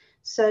quiz.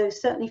 So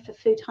certainly for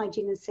food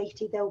hygiene and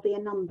safety, there'll be a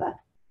number.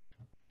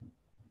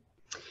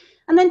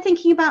 And then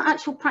thinking about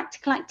actual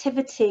practical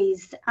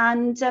activities,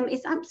 and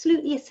it's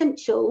absolutely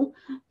essential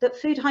that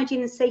food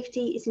hygiene and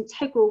safety is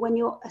integral when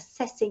you're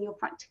assessing your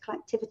practical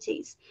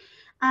activities.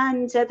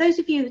 And those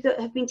of you that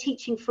have been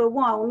teaching for a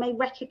while may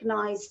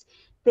recognise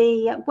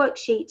the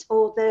worksheet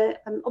or the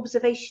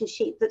observation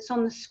sheet that's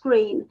on the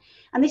screen.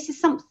 And this is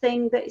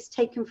something that is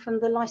taken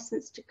from the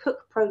Licence to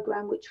Cook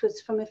programme, which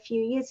was from a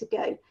few years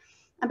ago.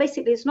 And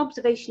basically it's an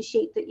observation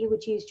sheet that you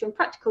would use during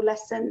practical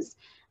lessons,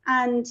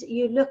 and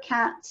you look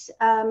at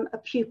a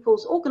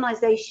pupil's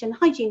organisation,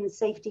 hygiene and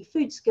safety,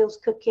 food skills,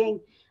 cooking,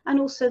 and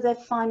also their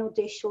final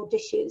dish or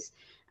dishes.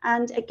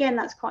 And again,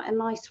 that's quite a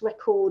nice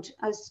record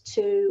as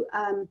to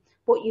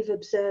what you've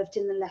observed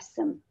in the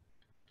lesson.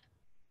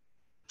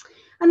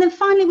 And then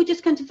finally, we're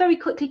just going to very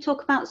quickly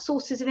talk about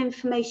sources of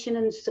information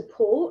and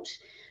support.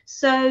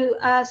 So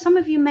some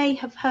of you may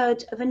have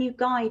heard of a new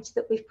guide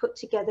that we've put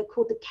together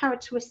called The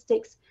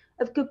Characteristics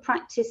of Good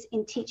Practice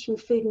in Teaching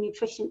Food and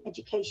Nutrition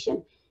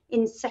Education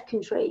in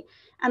Secondary.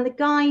 And the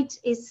guide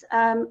is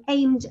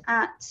aimed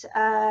at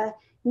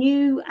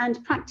new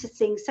and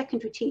practicing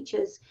secondary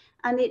teachers,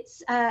 and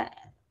it's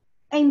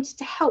aimed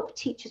to help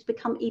teachers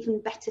become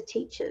even better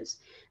teachers.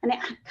 And it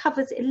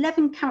covers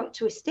 11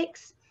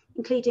 characteristics,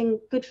 including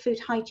good food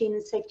hygiene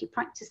and safety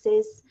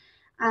practices.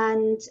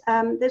 And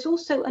there's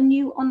also a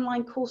new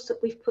online course that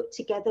we've put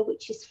together,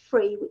 which is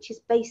free, which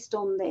is based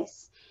on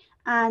this.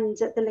 And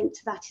the link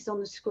to that is on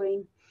the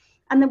screen.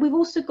 And then we've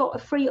also got a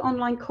free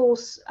online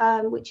course,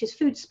 which is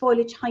food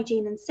spoilage,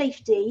 hygiene and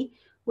safety,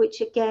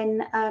 which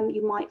again,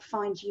 you might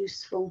find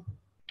useful.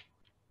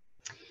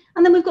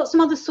 And then we've got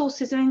some other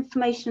sources of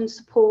information and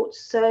support.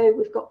 So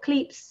we've got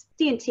CLEAPS,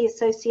 D&T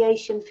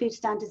Association, Food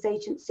Standards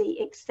Agency,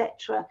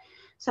 etc.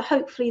 So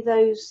hopefully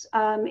those,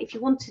 if you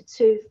wanted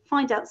to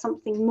find out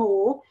something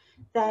more,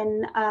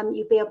 then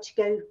you'll be able to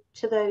go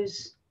to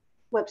those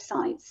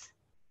websites.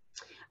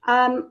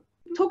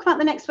 Talk about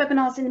the next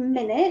webinars in a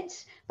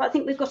minute, but I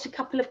think we've got a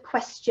couple of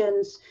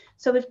questions.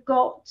 So we've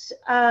got,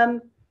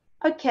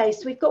 okay,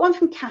 so we've got one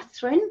from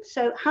Catherine.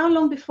 So how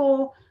long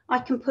before I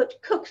can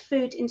put cooked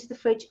food into the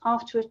fridge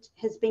after it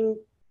has been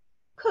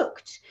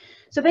cooked?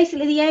 So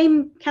basically the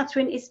aim,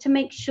 Catherine, is to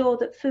make sure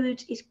that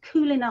food is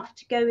cool enough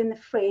to go in the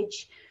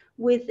fridge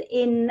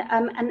within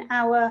an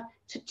hour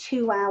to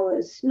 2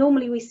 hours.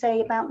 Normally we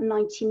say about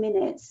 90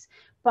 minutes,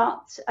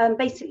 but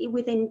basically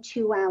within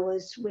 2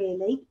 hours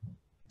really.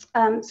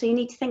 So you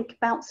need to think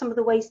about some of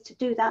the ways to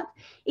do that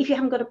if you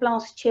haven't got a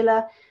blast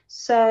chiller.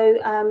 So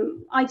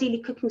ideally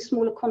cooking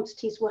smaller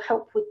quantities will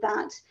help with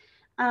that,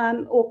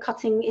 or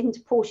cutting into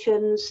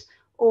portions,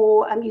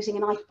 or using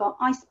an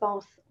ice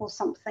bath or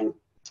something.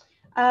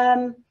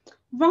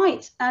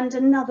 Right, and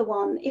another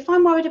one. If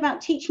I'm worried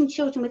about teaching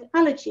children with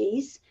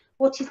allergies,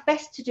 what is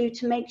best to do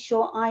to make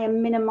sure I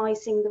am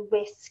minimising the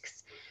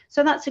risks?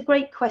 So that's a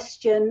great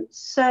question.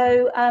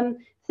 So the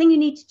thing you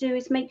need to do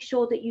is make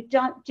sure that you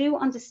do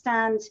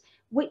understand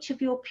which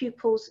of your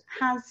pupils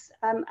has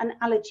an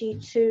allergy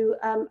to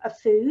a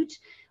food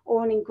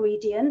or an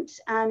ingredient,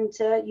 and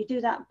you do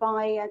that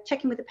by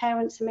checking with the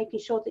parents and making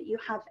sure that you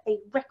have a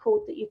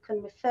record that you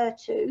can refer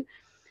to.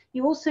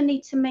 You also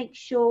need to make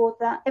sure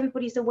that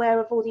everybody's aware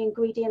of all the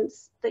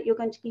ingredients that you're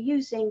going to be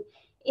using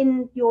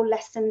in your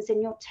lessons,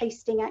 in your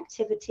tasting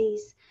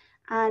activities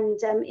and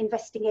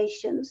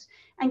investigations,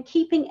 and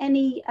keeping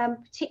any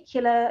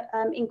particular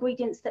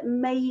ingredients that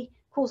may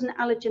cause an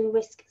allergen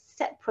risk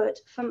separate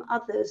from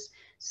others.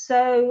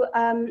 So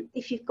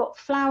if you've got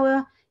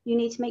flour, you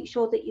need to make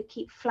sure that you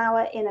keep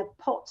flour in a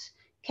pot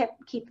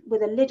keep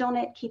with a lid on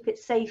it, keep it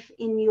safe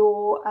in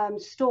your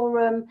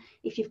storeroom.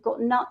 If you've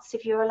got nuts,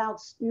 if you're allowed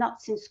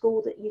nuts in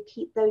school, that you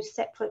keep those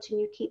separate and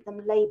you keep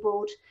them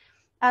labelled.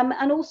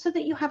 And also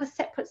that you have a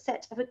separate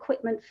set of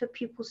equipment for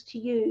pupils to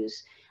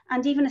use,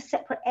 and even a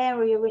separate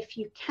area if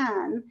you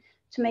can,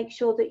 to make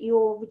sure that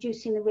you're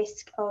reducing the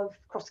risk of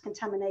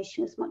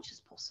cross-contamination as much as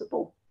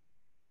possible.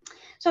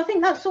 So I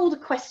think that's all the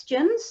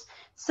questions.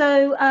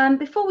 So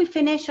before we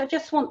finish, I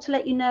just want to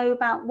let you know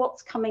about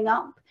what's coming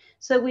up.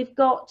 So we've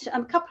got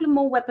a couple of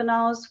more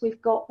webinars.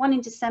 We've got one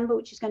in December,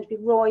 which is going to be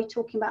Roy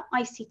talking about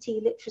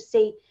ICT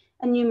literacy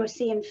and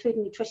numeracy and food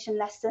and nutrition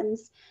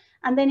lessons.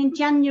 And then in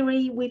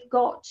January, we've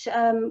got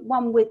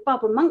one with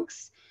Barbara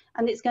Monks,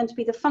 and it's going to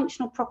be the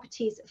functional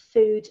properties of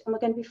food. And we're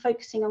going to be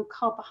focusing on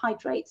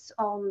carbohydrates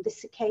on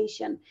this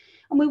occasion.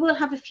 And we will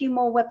have a few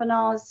more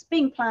webinars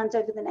being planned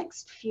over the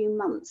next few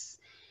months.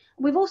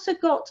 We've also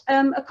got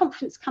a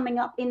conference coming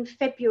up in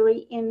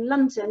February in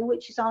London,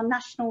 which is our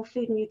National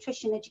Food and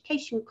Nutrition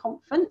Education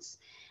Conference.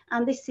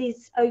 And this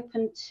is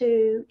open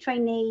to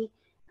trainee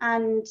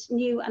and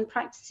new and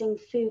practicing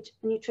food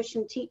and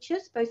nutrition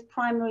teachers, both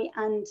primary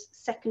and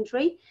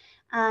secondary.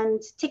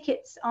 And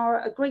tickets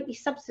are a greatly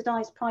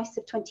subsidised price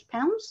of £20.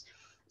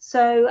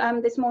 So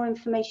there's more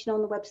information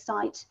on the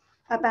website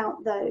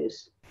about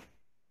those.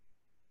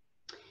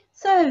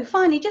 So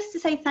finally, just to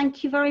say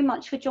thank you very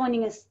much for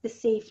joining us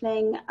this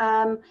evening.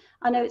 I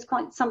know it's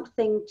quite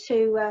something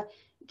to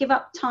give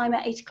up time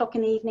at 8 o'clock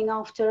in the evening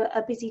after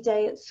a busy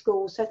day at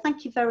school. So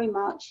thank you very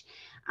much.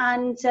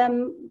 And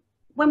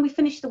when we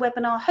finish the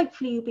webinar,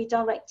 hopefully you'll be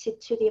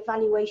directed to the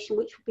evaluation,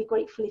 which would be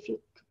grateful if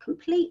you could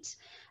complete.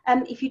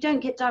 If you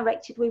don't get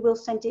directed, we will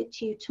send it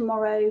to you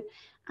tomorrow.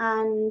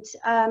 And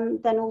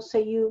then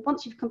also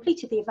once you've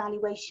completed the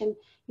evaluation,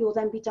 you'll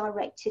then be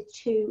directed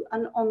to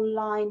an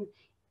online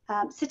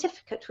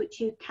certificate,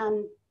 which you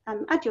can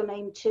add your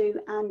name to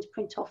and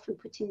print off and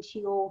put into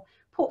your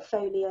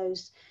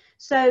portfolios.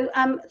 So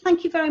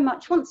thank you very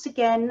much once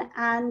again,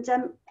 and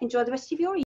enjoy the rest of your evening.